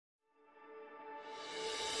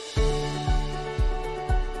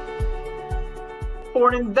For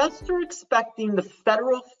an investor expecting the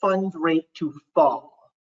federal funds rate to fall,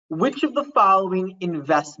 which of the following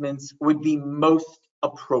investments would be most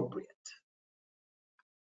appropriate?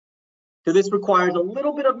 So this requires a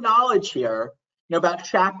little bit of knowledge here, about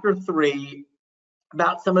Chapter 3,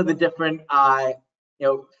 about some of the different,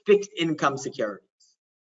 fixed income securities.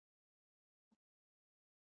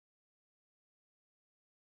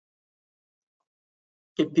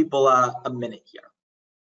 Give people a minute here.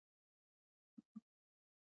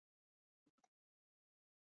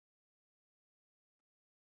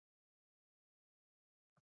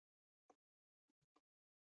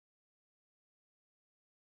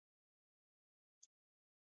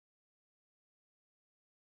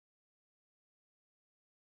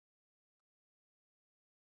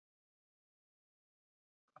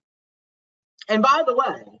 And by the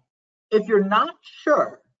way, if you're not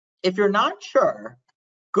sure,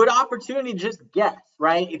 good opportunity to just guess,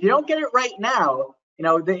 right? If you don't get it right now,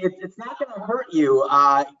 it's not going to hurt you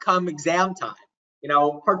come exam time.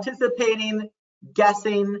 Participating,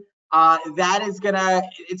 guessing, it's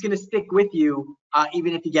gonna stick with you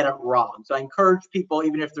even if you get it wrong. So I encourage people,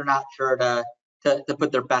 even if they're not sure, to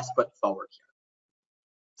put their best foot forward here.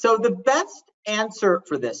 So the best answer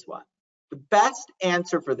for this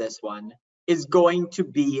one is going to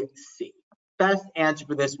be C. Best answer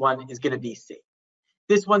for this one is going to be C.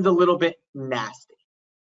 This one's a little bit nasty.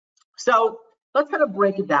 So let's kind of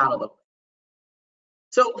break it down a little bit.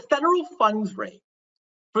 So federal funds rate.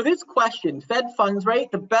 For this question, Fed funds rate,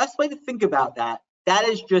 the best way to think about that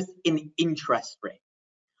is just an interest rate.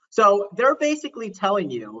 So they're basically telling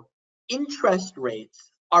you interest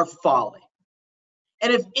rates are falling.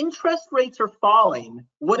 And if interest rates are falling,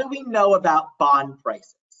 what do we know about bond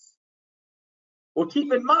prices? Well,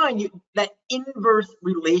 keep in mind that inverse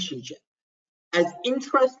relationship. As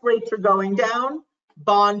interest rates are going down,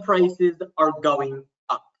 bond prices are going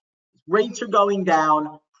up. Rates are going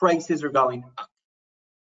down, prices are going up.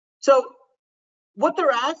 So what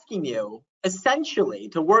they're asking you, essentially,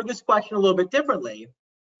 to word this question a little bit differently,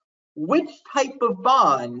 which type of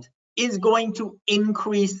bond is going to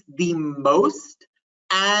increase the most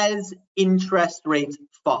as interest rates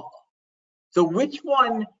fall? So which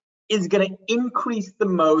one is going to increase the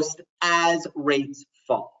most as rates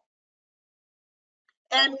fall?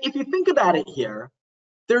 And if you think about it here,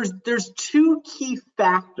 there's two key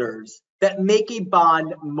factors that make a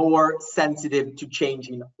bond more sensitive to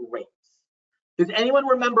changing rates. Does anyone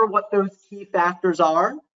remember what those key factors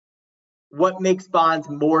are? What makes bonds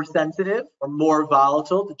more sensitive or more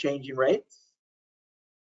volatile to changing rates?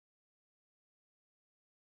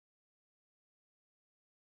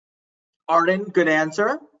 Arden, good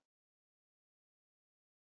answer.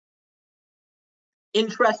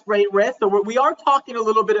 Interest rate risk. So we are talking a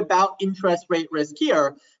little bit about interest rate risk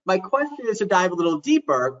here. My question is to dive a little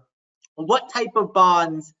deeper. What type of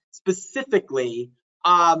bonds specifically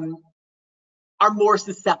are more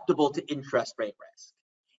susceptible to interest rate risk?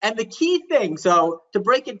 And the key thing, so to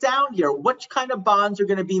break it down here, which kind of bonds are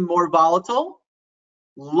going to be more volatile?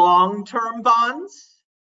 Long-term bonds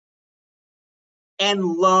and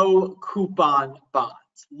low coupon bonds.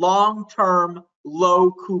 Long-term,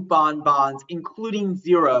 low coupon bonds, including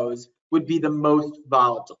zeros, would be the most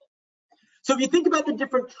volatile. So if you think about the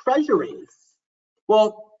different treasuries,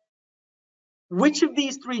 well, which of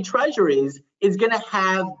these three treasuries is going to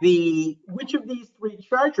have the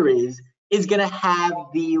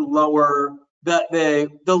lower, the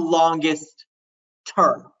longest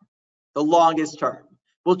term? The longest term.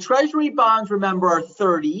 Well, treasury bonds, remember, are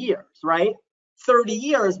 30 years, right? 30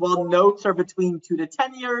 years, while notes are between 2 to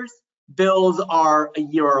 10 years, bills are a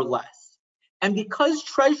year or less. And because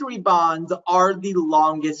treasury bonds are the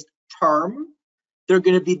longest term, they're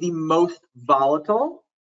going to be the most volatile.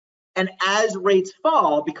 And as rates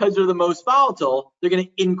fall, because they're the most volatile, they're going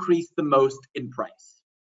to increase the most in price.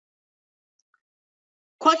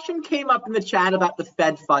 Question came up in the chat about the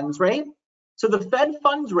Fed funds rate. So the Fed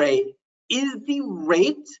funds rate is the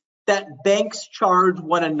rate that banks charge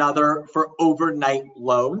one another for overnight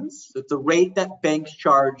loans. So it's the rate that banks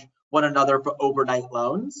charge one another for overnight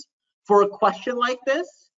loans. For a question like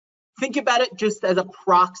this, think about it just as a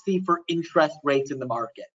proxy for interest rates in the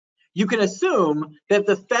market. You can assume that if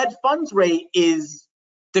the Fed funds rate is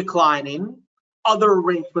declining, other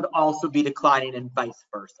rates would also be declining and vice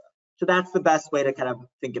versa. So that's the best way to kind of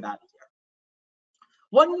think about it here.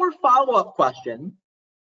 One more follow-up question.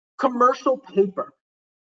 Commercial paper.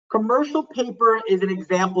 Commercial paper is an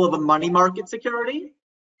example of a money market security.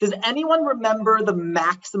 Does anyone remember the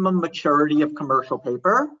maximum maturity of commercial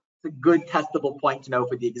paper? It's a good testable point to know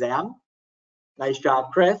for the exam. Nice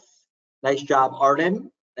job, Chris. Nice job,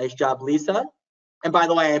 Arden. Nice job, Lisa. And by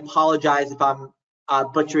the way, I apologize if I'm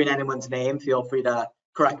butchering anyone's name. Feel free to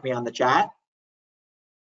correct me on the chat.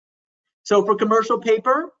 So for commercial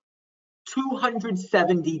paper,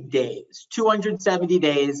 270 days. 270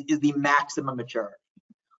 days is the maximum maturity.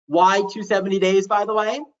 Why 270 days, by the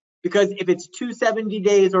way? Because if it's 270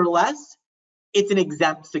 days or less, it's an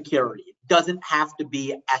exempt security. It doesn't have to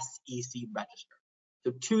be SEC registered.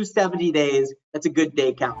 So 270 days, that's a good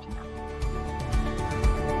day count to know.